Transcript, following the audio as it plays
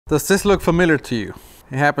Does this look familiar to you?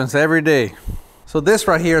 It happens every day. So this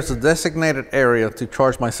right here is a designated area to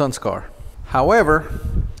charge my son's car. However,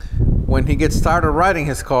 when he gets tired of riding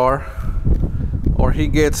his car, or he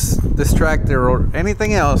gets distracted or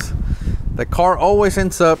anything else, the car always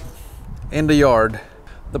ends up in the yard.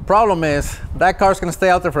 The problem is that car's gonna stay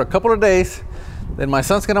out there for a couple of days, then my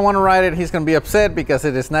son's gonna wanna ride it, he's gonna be upset because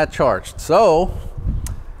it is not charged. So,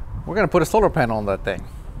 we're gonna put a solar panel on that thing.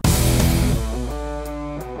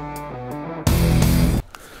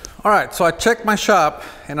 All right, so I checked my shop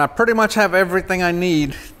and I pretty much have everything I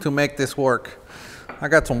need to make this work. I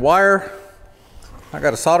got some wire, I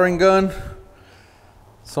got a soldering gun,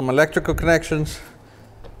 some electrical connections,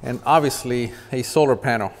 and obviously a solar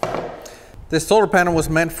panel. This solar panel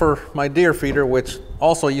was meant for my deer feeder, which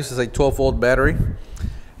also uses a 12-volt battery.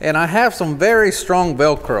 And I have some very strong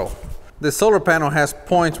Velcro. This solar panel has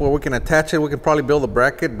points where we can attach it. We can probably build a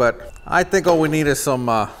bracket, but I think all we need is some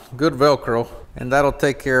good Velcro, and that'll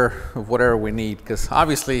take care of whatever we need, because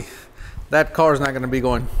obviously that car is not going to be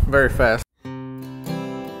going very fast.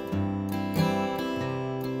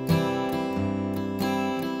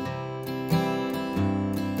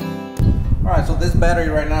 All right, so this battery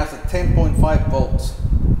right now is at 10.5 volts.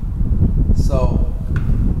 So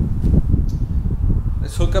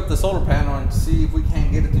let's hook up the solar panel and see if we can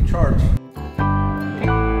get it to charge.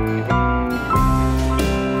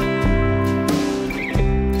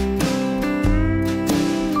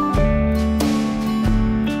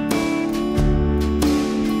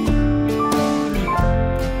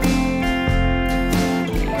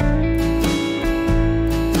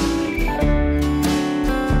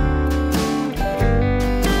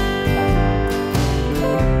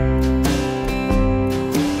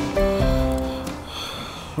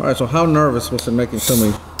 All right, so how nervous was it making so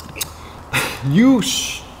many? You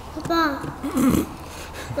shh. Papa.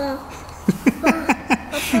 Papa.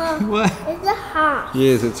 Papa. What? It's hot.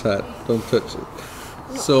 Yes, it's hot. Don't touch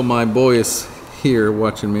it. So my boy is here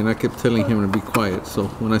watching me, and I kept telling him to be quiet. So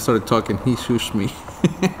when I started talking, he shushed me.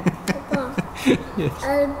 Papa. Yes.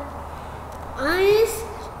 Orange,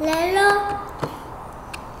 yellow,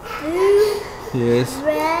 blue. Yes.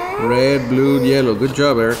 Red. Red, blue, yellow. Good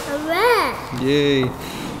job, Eric. Red. Yay.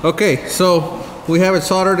 Okay, so we have it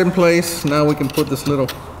soldered in place. Now we can put this little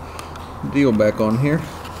deal back on here.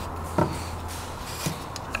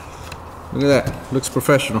 Look at that, looks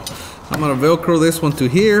professional. I'm gonna Velcro this one to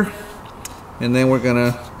here, and then we're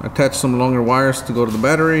gonna attach some longer wires to go to the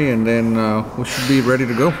battery, and then we should be ready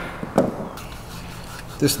to go.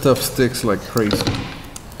 This stuff sticks like crazy.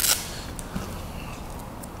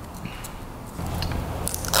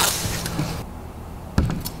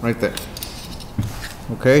 Right there.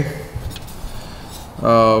 Okay.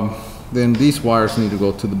 Then these wires need to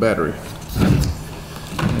go to the battery.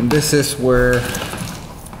 And this is where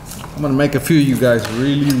I'm gonna make a few of you guys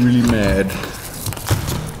really mad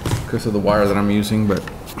because of the wire that I'm using, but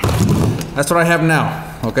that's what I have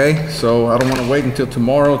now. Okay, so I don't want to wait until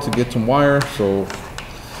tomorrow to get some wire, so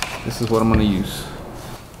this is what I'm gonna use.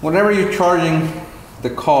 Whenever you're charging the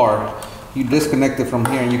car, you disconnect it from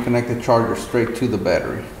here and you connect the charger straight to the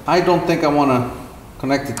battery. I don't think I want to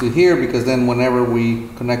connect it to here, because then whenever we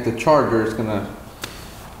connect the charger, it's gonna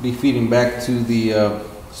be feeding back to the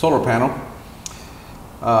solar panel.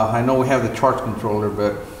 I know we have the charge controller,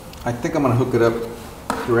 but I think I'm gonna hook it up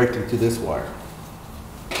directly to this wire.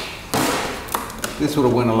 This would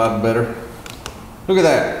have went a lot better. Look at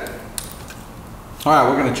that. All right,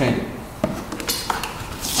 we're gonna change it.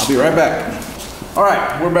 I'll be right back. All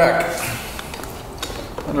right, we're back.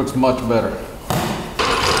 That looks much better.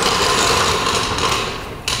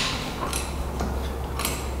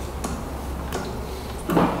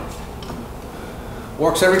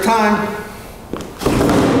 Works every time.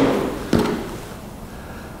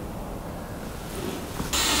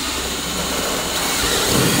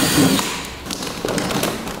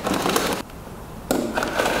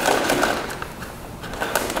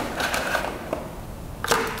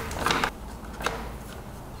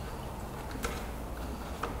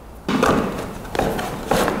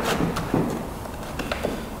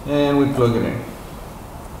 And we plug it in.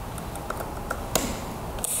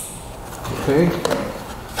 Okay.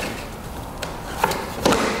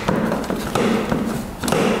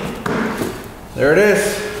 There it is.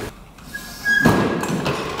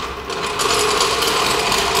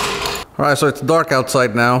 All right, so it's dark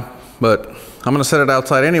outside now, but I'm gonna set it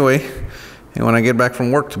outside anyway. And when I get back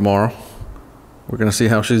from work tomorrow, we're gonna see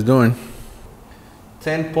how she's doing.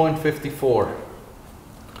 10.54.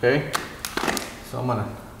 Okay. So I'm gonna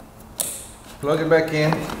plug it back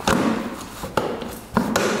in,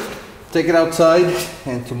 take it outside,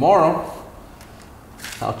 and tomorrow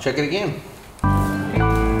I'll check it again.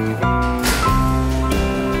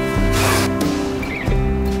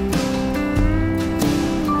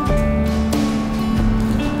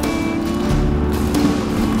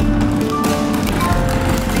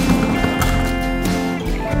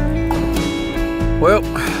 Well,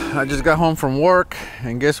 I just got home from work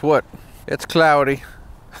and guess what? It's cloudy.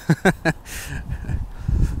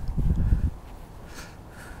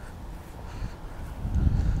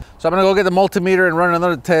 So I'm gonna go get the multimeter and run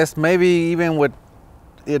another test, maybe even with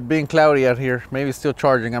it being cloudy out here, maybe it's still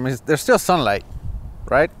charging. I mean, there's still sunlight,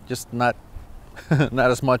 right? Just not,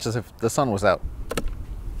 not as much as if the sun was out.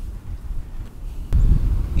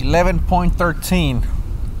 11.13.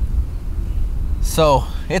 So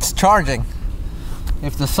it's charging.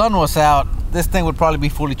 If the sun was out, this thing would probably be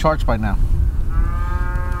fully charged by now.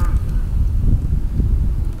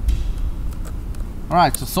 All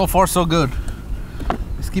right, so far so good.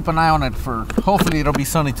 Let's keep an eye on it for, hopefully it'll be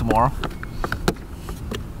sunny tomorrow.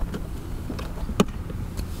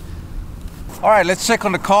 All right, let's check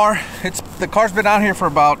on the car. The car's been out here for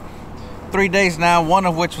about 3 days now, one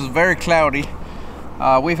of which was very cloudy.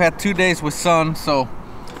 We've had 2 days with sun, so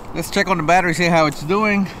let's check on the battery, see how it's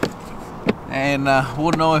doing, and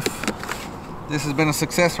we'll know if this has been a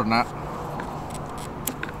success or not.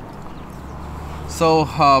 So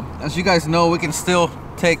as you guys know, we can still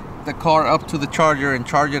take the car up to the charger and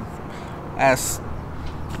charge it as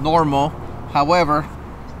normal. However,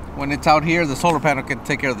 when it's out here, the solar panel can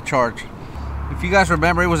take care of the charge. If you guys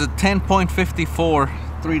remember, it was at 10.54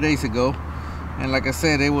 3 days ago, and like I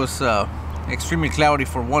said, it was extremely cloudy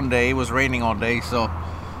for one day. It was raining all day, so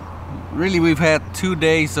really we've had 2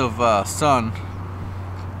 days of sun.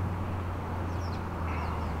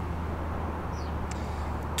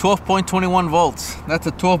 12.21 volts. That's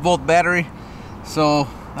a 12-volt battery, so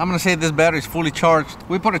I'm gonna say this battery is fully charged.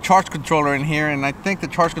 We put a charge controller in here, and I think the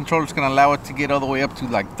charge controller is gonna allow it to get all the way up to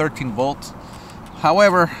like 13 volts.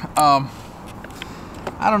 However, I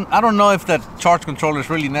don't know if that charge controller is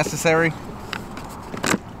really necessary.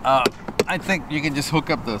 I think you can just hook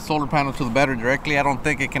up the solar panel to the battery directly. I don't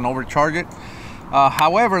think it can overcharge it.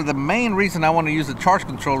 However, the main reason I want to use the charge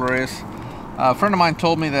controller is a friend of mine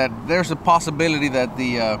told me that there's a possibility that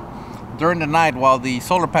during the night while the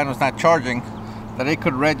solar panel is not charging, that it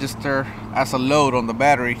could register as a load on the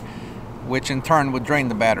battery, which in turn would drain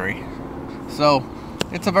the battery. So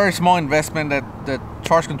it's a very small investment. That the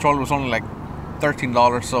charge controller was only like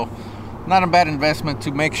 $13, so not a bad investment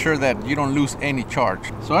to make sure that you don't lose any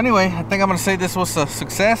charge. So anyway, I think I'm gonna say this was a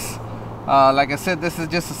success. Like I said, this is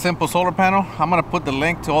just a simple solar panel. I'm gonna put the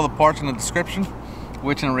link to all the parts in the description,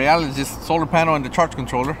 which in reality is just solar panel and the charge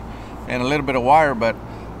controller and a little bit of wire, but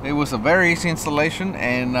it was a very easy installation,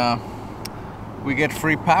 and we get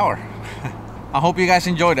free power. I hope you guys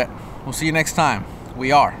enjoyed it. We'll see you next time.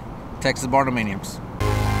 We are Texas Barndominiums.